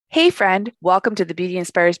Hey, friend, welcome to the Beauty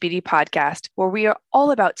Inspires Beauty podcast, where we are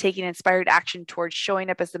all about taking inspired action towards showing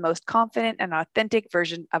up as the most confident and authentic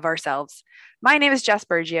version of ourselves. My name is Jess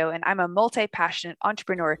Bergio, and I'm a multi-passionate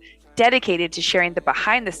entrepreneur dedicated to sharing the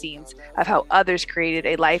behind the scenes of how others created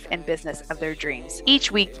a life and business of their dreams.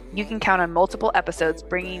 Each week, you can count on multiple episodes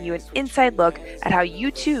bringing you an inside look at how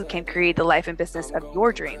you too can create the life and business of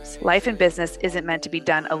your dreams. Life and business isn't meant to be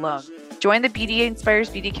done alone. Join the Beauty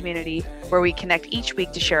Inspires Beauty community, where we connect each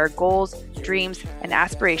week to share our goals, dreams, and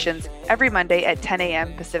aspirations every Monday at 10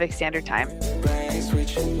 a.m. Pacific Standard Time.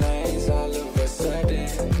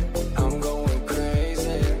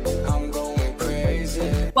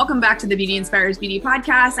 Welcome back to the Beauty Inspires Beauty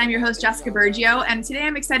podcast. I'm your host, Jessica Bergio, and today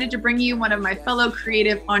I'm excited to bring you one of my fellow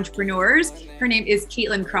creative entrepreneurs. Her name is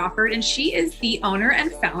Kaitlyn Crawford, and she is the owner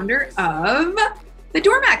and founder of the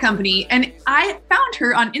Doormat Company. And I found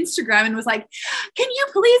her on Instagram and was like, can you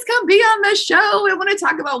please come be on the show? I want to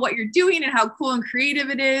talk about what you're doing and how cool and creative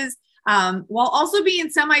it is, while also being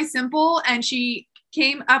semi-simple. And she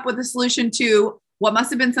came up with a solution to what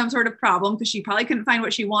must have been some sort of problem, because she probably couldn't find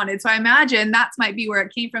what she wanted. So I imagine that might be where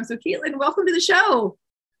it came from. So Kaitlyn, welcome to the show.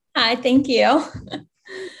 Hi, thank you.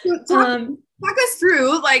 Talk us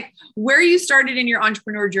through like where you started in your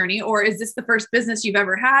entrepreneur journey, or is this the first business you've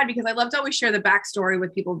ever had? Because I love to always share the backstory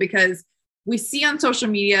with people, because we see on social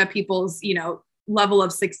media people's, level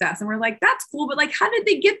of success and we're like, that's cool, but like, how did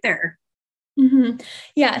they get there? Mm-hmm.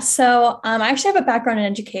 Yeah. So I actually have a background in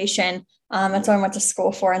education. That's what I went to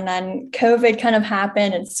school for. And then COVID kind of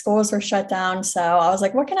happened and schools were shut down. So I was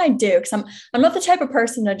like, what can I do? Because I'm not the type of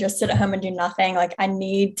person to just sit at home and do nothing. Like I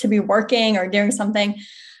need to be working or doing something.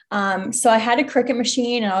 So I had a Cricut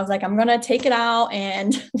machine and I was like, I'm going to take it out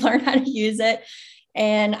and learn how to use it.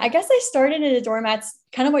 And I guess I started in the doormats,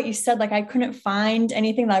 kind of what you said, like I couldn't find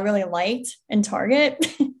anything that I really liked in Target.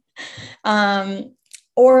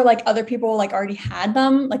 Or like other people like already had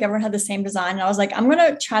them, like everyone had the same design. And I was like, I'm going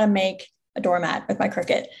to try to make a doormat with my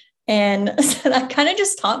Cricut. And so I kind of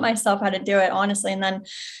just taught myself how to do it, honestly. And then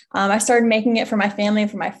I started making it for my family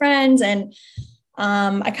and for my friends. And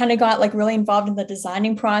I kind of got like really involved in the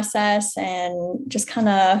designing process and just kind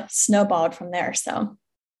of snowballed from there. So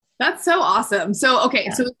that's so awesome. So, okay.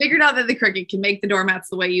 Yeah. So we figured out that the Cricut can make the doormats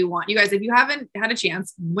the way you want. You guys, if you haven't had a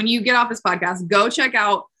chance, when you get off this podcast, go check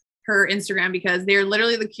out her Instagram, because they're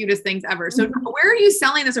literally the cutest things ever. So where are you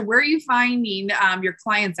selling this, or where are you finding your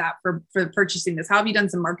clients at for purchasing this? How have you done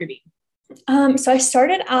some marketing? So I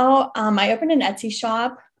started out, I opened an Etsy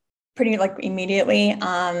shop pretty like immediately.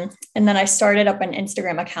 And then I started up an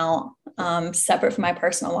Instagram account, separate from my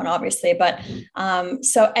personal one, obviously. But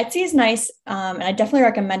so Etsy is nice. And I definitely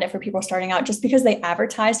recommend it for people starting out, just because they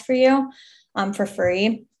advertise for you for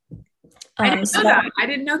free. I didn't know that. I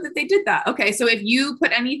didn't know that they did that. Okay. So if you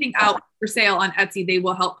put anything out for sale on Etsy, they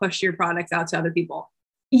will help push your products out to other people.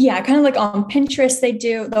 Yeah. Kind of like on Pinterest,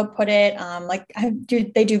 they'll put it,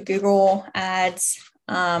 they do Google ads,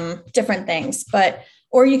 different things,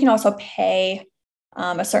 or you can also pay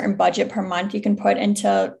a certain budget per month you can put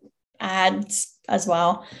into ads as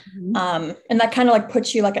well. Mm-hmm. And that kind of like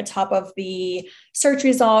puts you like at top of the search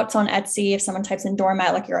results on Etsy. If someone types in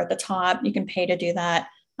doormat, like you're at the top, you can pay to do that.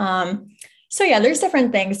 So yeah, there's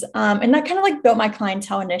different things. And that kind of like built my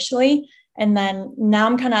clientele initially. And then now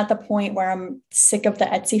I'm kind of at the point where I'm sick of the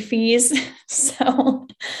Etsy fees. So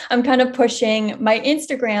I'm kind of pushing my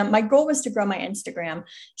Instagram. My goal was to grow my Instagram.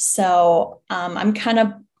 So I'm kind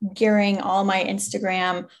of gearing all my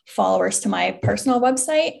Instagram followers to my personal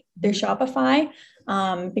website through Shopify,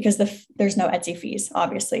 because there's no Etsy fees,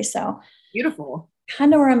 obviously. So beautiful.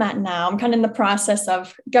 Kind of where I'm at now. I'm kind of in the process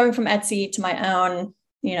of going from Etsy to my own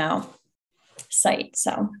site.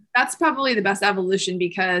 So that's probably the best evolution,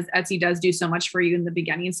 because Etsy does do so much for you in the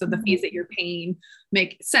beginning. So the fees that you're paying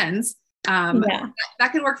make sense. That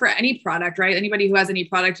can work for any product, right? Anybody who has any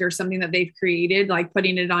product or something that they've created, like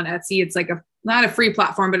putting it on Etsy, it's like not a free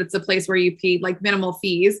platform, but it's a place where you pay like minimal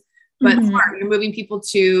fees, but smart. You're moving people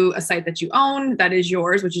to a site that you own, that is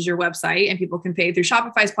yours, which is your website, and people can pay through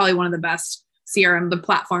Shopify. Is probably one of the best CRM, the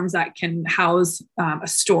platforms that can house a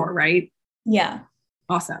store, right? Yeah.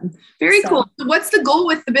 Awesome. Very cool. So what's the goal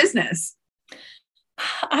with the business?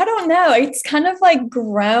 I don't know. It's kind of like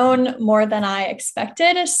grown more than I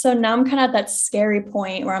expected. So now I'm kind of at that scary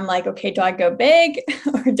point where I'm like, okay, do I go big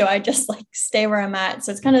or do I just like stay where I'm at?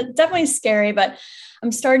 So it's kind of definitely scary, but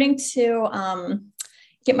I'm starting to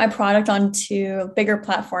get my product onto bigger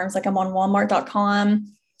platforms. Like I'm on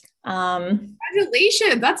Walmart.com.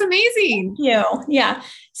 Congratulations. That's amazing. Thank you. Yeah.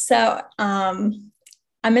 So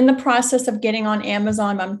I'm in the process of getting on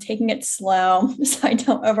Amazon, but I'm taking it slow so I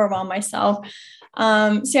don't overwhelm myself. So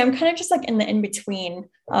I'm kind of just like in the in-between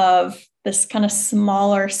of this kind of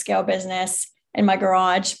smaller scale business in my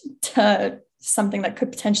garage to something that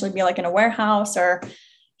could potentially be like in a warehouse or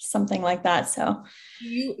something like that. So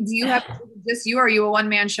do you have just you, or are you a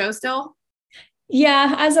one-man show still?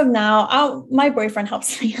 yeah, as of now, my boyfriend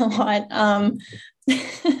helps me a lot.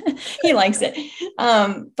 He likes it.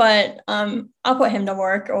 But I'll put him to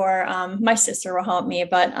work, or my sister will help me.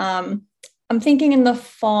 But I'm thinking in the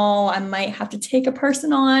fall, I might have to take a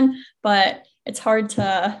person on, but it's hard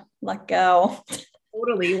to let go.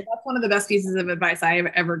 Totally. Well, that's one of the best pieces of advice I have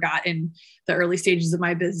ever got in the early stages of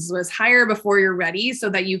my business was hire before you're ready so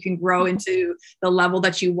that you can grow into the level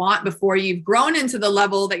that you want before you've grown into the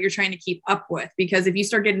level that you're trying to keep up with. Because if you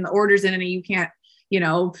start getting the orders in and you can't,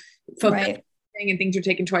 fulfill Right. and things are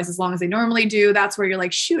taking twice as long as they normally do, that's where you're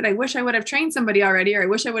like, shoot, I wish I would have trained somebody already, or I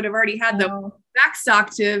wish I would have already had the back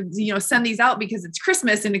stock to, send these out because it's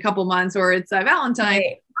Christmas in a couple months, or it's Valentine's,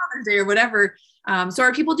 Right. Father's Day, or whatever. So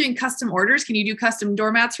are people doing custom orders? Can you do custom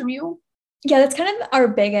doormats from you? Yeah, that's kind of our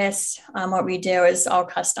biggest, what we do is all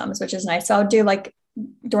customs, which is nice. So I'll do like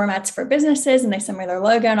doormats for businesses and they send me their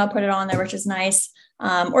logo and I'll put it on there, which is nice.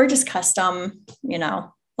 Or just custom,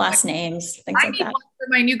 last names, things like that. One for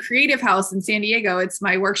my new creative house in San Diego. It's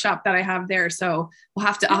my workshop that I have there. So I'll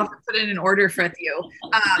have to put in an order for you.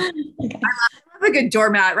 Okay. I love a good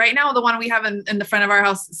doormat. Right now, the one we have in the front of our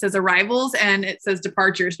house says arrivals and it says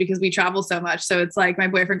departures because we travel so much. So it's like my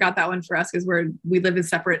boyfriend got that one for us because we live in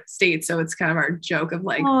separate states. So it's kind of our joke of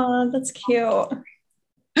like, oh, that's cute.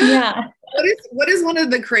 Yeah. What is one of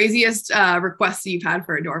the craziest requests you've had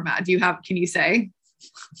for a doormat? Can you say?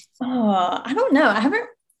 Oh, I don't know. I haven't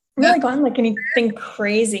really gotten like anything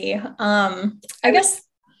crazy. I guess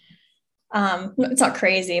it's not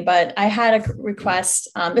crazy, but I had a request.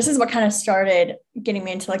 This is what kind of started getting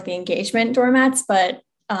me into like the engagement doormats, but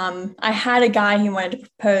I had a guy who wanted to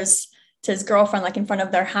propose to his girlfriend like in front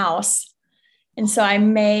of their house. And so I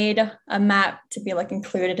made a mat to be like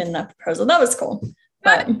included in the proposal. That was cool.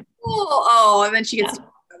 But cool. Oh, and then she gets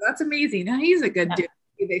that's amazing. He's a good dude.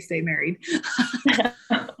 They stay married.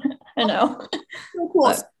 I know. So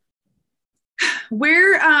cool.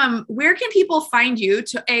 Where can people find you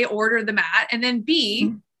to A, order the mat, and then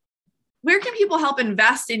B, where can people help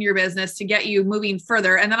invest in your business to get you moving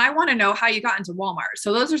further? And then I want to know how you got into Walmart.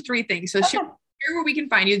 So those are three things. So share where we can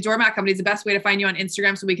find you. The Doormat Company is the best way to find you on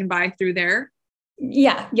Instagram so we can buy through there.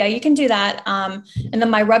 Yeah, you can do that. And then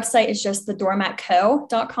my website is just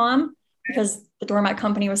thedoormatco.com because the Doormat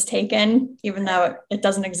Company was taken, even though it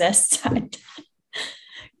doesn't exist. I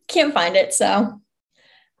can't find it. So,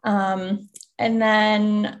 and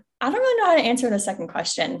then I don't really know how to answer the second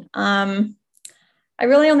question. I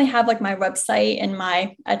really only have like my website and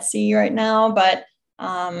my Etsy right now, but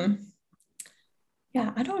yeah,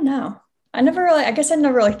 I don't know. I guess I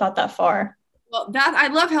never really thought that far. Well, I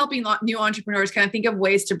love helping new entrepreneurs kind of think of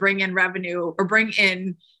ways to bring in revenue or bring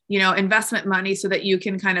in, investment money so that you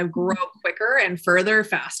can kind of grow quicker and further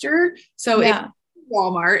faster. So if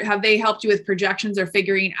Walmart, have they helped you with projections or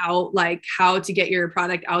figuring out like how to get your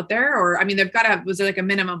product out there? Or, I mean, they've got to have, was there like a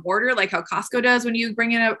minimum order, like how Costco does when you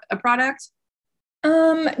bring in a product?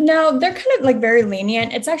 No, they're kind of like very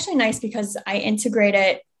lenient. It's actually nice because I integrate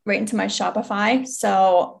it right into my Shopify.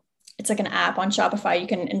 So it's like an app on Shopify you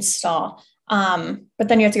can install. But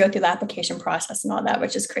then you have to go through the application process and all that,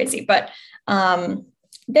 which is crazy. But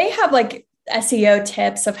they have like SEO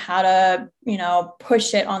tips of how to,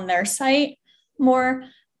 push it on their site more.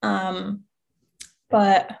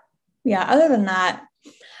 But yeah, other than that,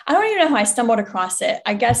 I don't even know how I stumbled across it.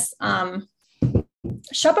 I guess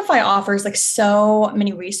Shopify offers like so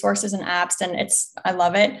many resources and apps, and I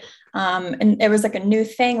love it. And it was like a new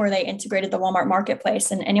thing where they integrated the Walmart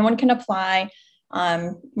marketplace and anyone can apply.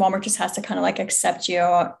 Walmart just has to kind of like accept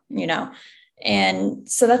you, and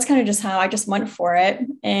so that's kind of just how I just went for it.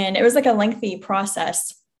 And it was like a lengthy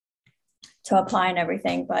process to apply and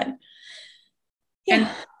everything, but yeah. And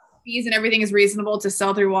fees and everything is reasonable to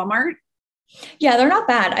sell through Walmart? Yeah, they're not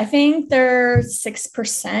bad. I think they're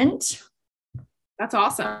 6%. That's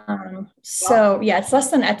awesome. So yeah, it's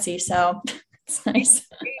less than Etsy. So it's nice.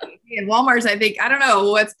 And Walmart's, I think, I don't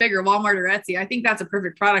know what's bigger, Walmart or Etsy. I think that's a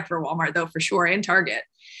perfect product for Walmart though, for sure. And Target.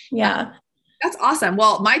 Yeah. That's awesome.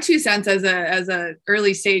 Well, my 2 cents as a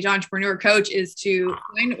early stage entrepreneur coach is to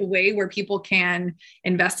find a way where people can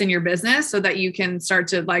invest in your business so that you can start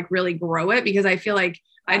to like really grow it. Because I feel like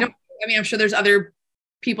I'm sure there's other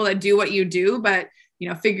people that do what you do, but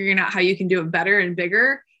figuring out how you can do it better and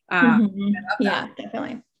bigger. Yeah,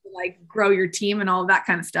 definitely. Like grow your team and all of that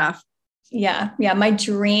kind of stuff. Yeah. My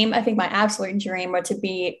dream, I think my absolute dream would to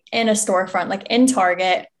be in a storefront, like in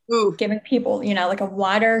Target giving people, like a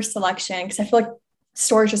wider selection. Cause I feel like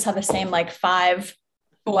stores just have the same like 5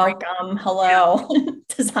 welcome, hello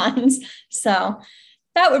designs. So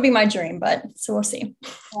that would be my dream, so we'll see.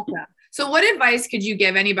 Okay. So what advice could you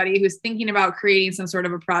give anybody who's thinking about creating some sort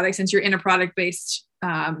of a product, since you're in a product-based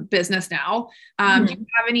business now? Do you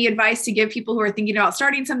have any advice to give people who are thinking about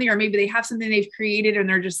starting something, or maybe they have something they've created and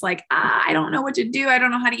they're just like, I don't know what to do. I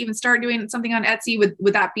don't know how to even start doing something on Etsy.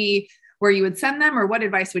 Would that be where you would send them, or what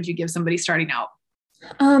advice would you give somebody starting out?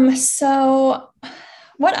 So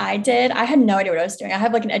what I did, I had no idea what I was doing. I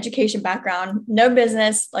have like an education background, no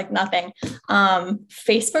business, like nothing.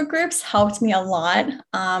 Facebook groups helped me a lot.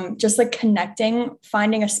 Just like connecting,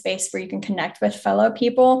 finding a space where you can connect with fellow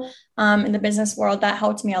people in the business world. That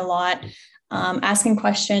helped me a lot. Asking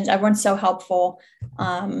questions, everyone's so helpful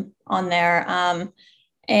on there.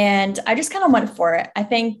 And I just kind of went for it. I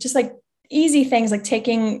think just like easy things like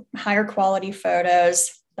taking higher quality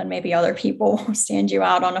photos than maybe other people stand you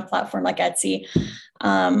out on a platform like Etsy.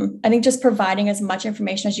 I think just providing as much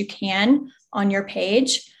information as you can on your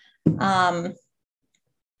page.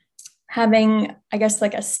 Having, I guess,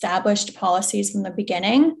 like established policies from the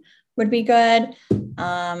beginning would be good.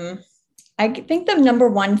 I think the number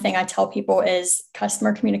one thing I tell people is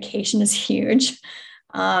customer communication is huge.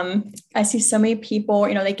 I see so many people,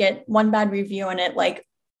 they get one bad review and it like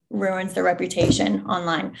ruins their reputation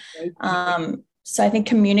online. So I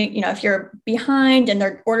think if you're behind and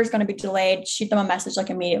their order is going to be delayed, shoot them a message like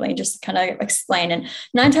immediately and just kind of explain. And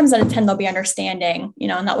 9 times out of 10, they'll be understanding,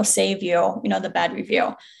 and that will save you, the bad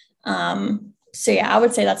review. So yeah, I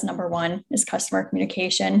would say that's number one is customer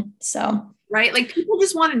communication. So, right. Like people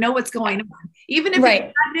just want to know what's going on. Even if it's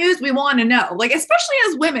bad news, we want to know, like, especially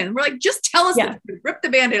as women, we're like, just tell us, rip the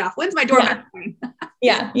Band-Aid off. When's my doormat going?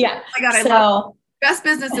 Yeah. Oh my God, I love it. Best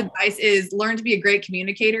business advice is learn to be a great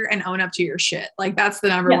communicator and own up to your shit. Like that's the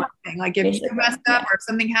number one thing. Like if you messed up or if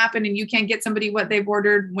something happened and you can't get somebody what they've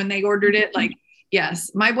ordered when they ordered it, like,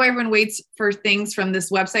 yes, my boyfriend waits for things from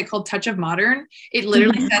this website called Touch of Modern. It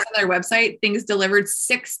literally says on their website, things delivered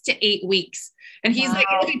 6 to 8 weeks. And he's like,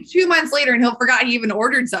 it'll be 2 months later and he'll forgot he even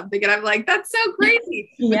ordered something. And I'm like, that's so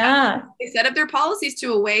crazy. Yeah. They set up their policies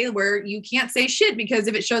to a way where you can't say shit because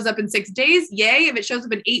if it shows up in 6 days, yay. If it shows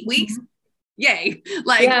up in 8 weeks, yay.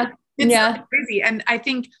 Like it's so crazy. And I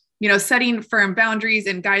think, setting firm boundaries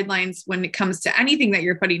and guidelines when it comes to anything that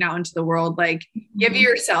you're putting out into the world, like give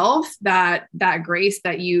yourself that grace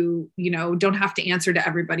that you don't have to answer to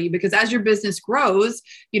everybody, because as your business grows,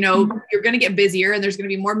 you're going to get busier and there's going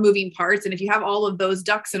to be more moving parts. And if you have all of those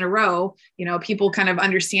ducks in a row, people kind of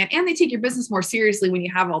understand and they take your business more seriously when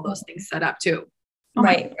you have all those things set up too.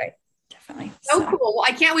 Right. Definitely. So cool. Well,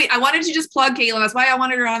 I can't wait. I wanted to just plug Kaitlyn. That's why I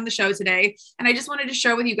wanted her on the show today. And I just wanted to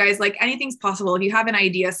share with you guys, like anything's possible. If you have an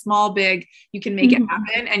idea, small, big, you can make it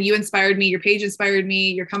happen. And you inspired me. Your page inspired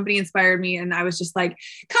me. Your company inspired me. And I was just like,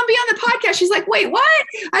 come be on the podcast. She's like, wait, what?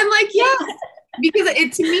 I'm like, yeah. Because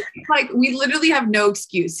to me, it's like, we literally have no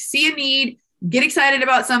excuse. See a need, get excited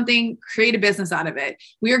about something, create a business out of it.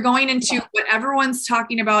 We are going into what everyone's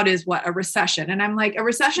talking about is a recession. And I'm like, a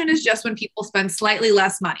recession is just when people spend slightly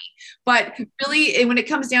less money. But really, when it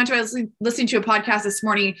comes down to it, I was listening to a podcast this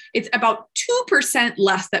morning, it's about 2%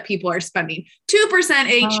 less that people are spending. 2%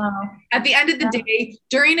 each. At the end of the day,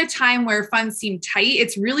 during a time where funds seem tight,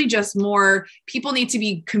 it's really just more people need to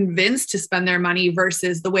be convinced to spend their money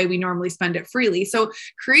versus the way we normally spend it freely. So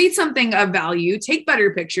create something of value, take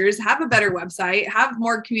better pictures, have a better website, have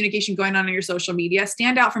more communication going on your social media,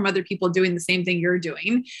 stand out from other people doing the same thing you're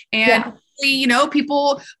doing. And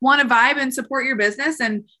people want to vibe and support your business.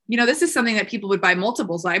 And, this is something that people would buy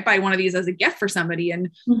multiples. I buy one of these as a gift for somebody. And,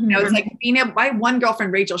 it's like being able, my one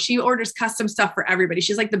girlfriend, Rachel, she orders custom stuff for everybody.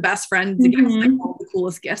 She's like the best friend to get like all the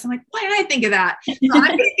coolest gifts. I'm like, why did I think of that? So I'm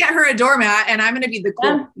going to get her a doormat and I'm going to be the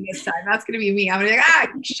cool this time. That's going to be me. I'm going to be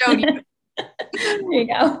like, show you. There you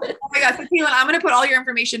go. Oh my God. So Kaitlyn, I'm going to put all your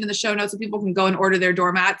information in the show notes so people can go and order their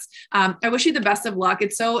doormats. I wish you the best of luck.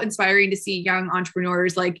 It's so inspiring to see young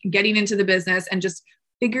entrepreneurs like getting into the business and just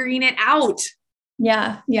figuring it out.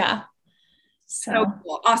 Yeah. So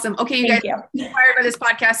cool. Awesome. Okay. You guys inspired by this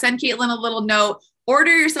podcast, send Kaitlyn a little note,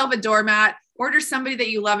 order yourself a doormat, order somebody that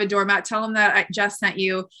you love a doormat, tell them that I just sent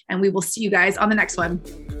you, and we will see you guys on the next one.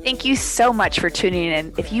 Thank you so much for tuning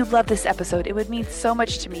in. If you love this episode, it would mean so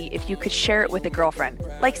much to me if you could share it with a girlfriend.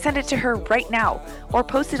 Like send it to her right now or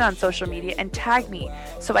post it on social media and tag me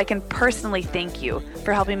so I can personally thank you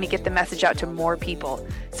for helping me get the message out to more people.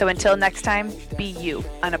 So until next time, be you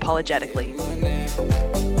unapologetically.